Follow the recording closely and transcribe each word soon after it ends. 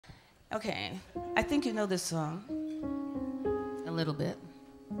Okay, I think you know this song a little bit.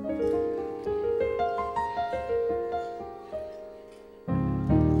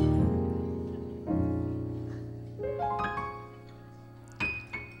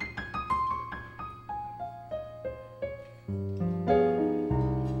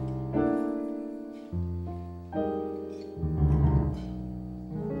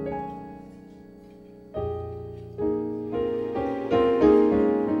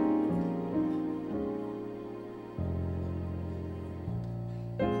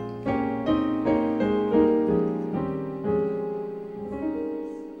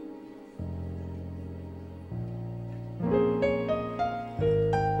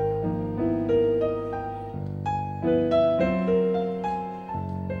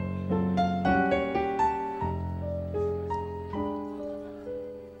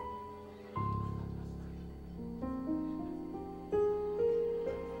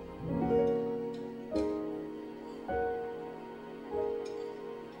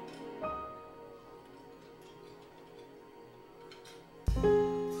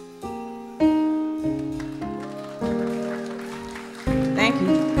 Thank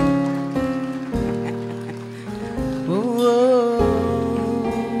you. Whoa.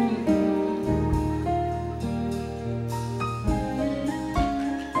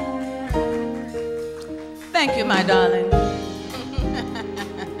 Thank you, my darling.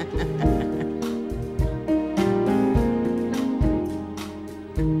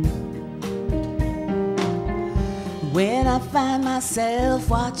 When I find myself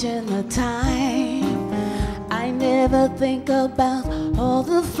watching the time, I never think about all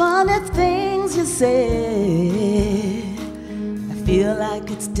the funny things you said. I feel like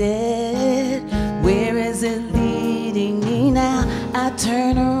it's dead. Where is it leading me now? I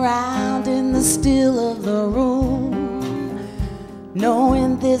turn around in the still of the room,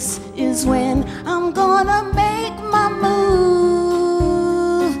 knowing this is when I'm gonna make my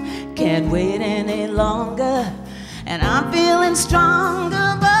move. Can't wait any longer, and I'm feeling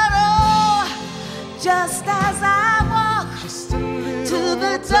stronger, but oh, just as I walk to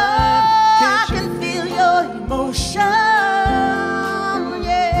the door, I can feel your emotion,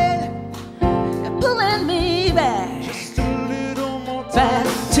 yeah, pulling me back, Just a little more time.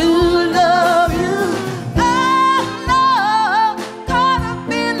 back to love you. Oh no, caught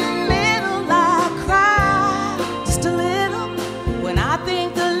up in the middle, I cry just a little when I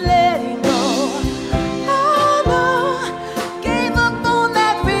think of letting go. Oh no, gave up on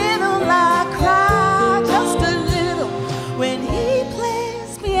that riddle, I cry just a little when he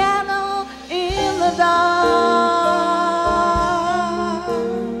plays piano in the dark.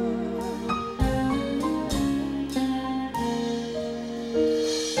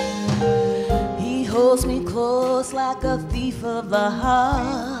 He holds me close like a thief of the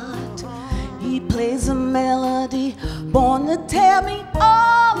heart. He plays a melody born to tear me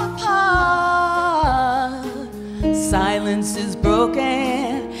all apart. Silence is broken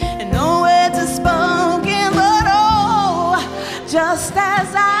and no words are spoken, but oh, just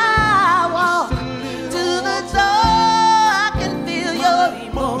as I walk to the door, I can feel your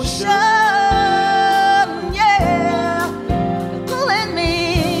emotion, yeah, pulling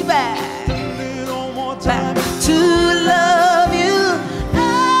me back, Little more back time. to love you.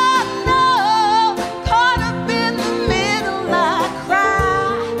 I know, caught up in the middle, I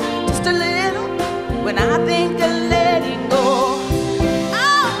cry just a little when I think of letting go.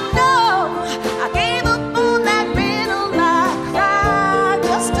 Oh no, I gave up on that riddle, I cry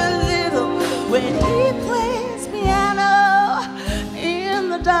just a little when he plays piano in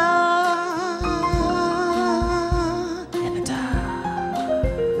the dark, in the dark.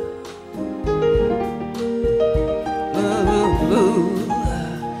 Ooh,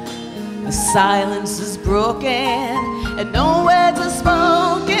 the silence is broken and no words are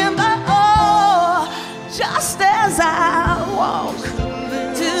spoken, but oh, just as I walk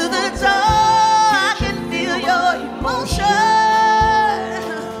to the door, I can feel your emotion.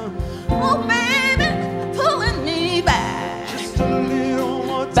 Oh baby, pulling me back, Just a little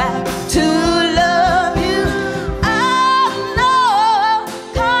more time. back to love you. I know,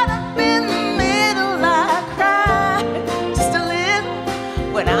 caught up in the middle, I cry just a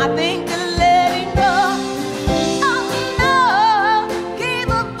little when I think of letting go. Oh no, gave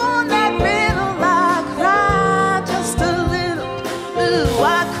up on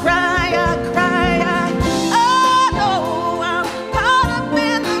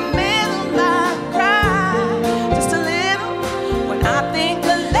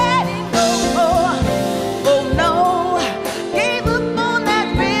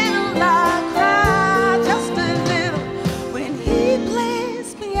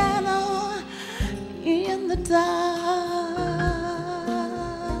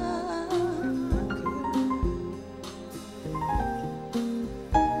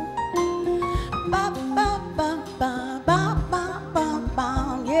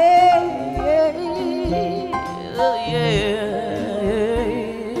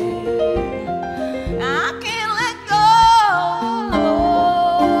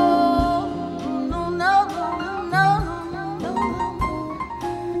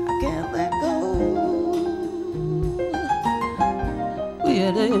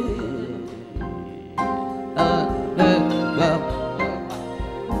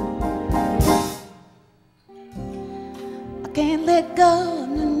Can't let go.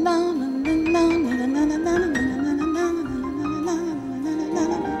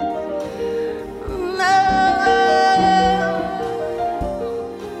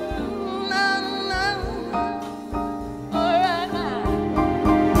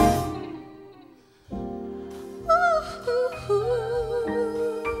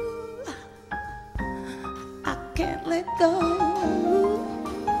 I can't let go.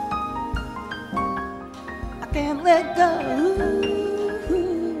 I can't let go.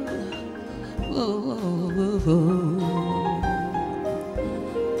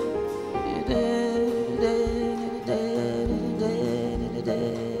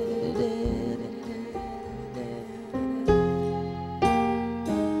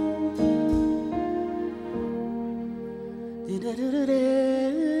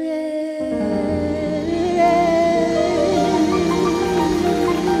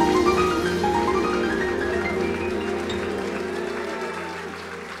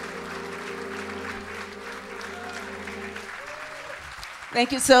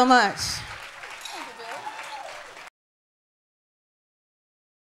 Thank you so much.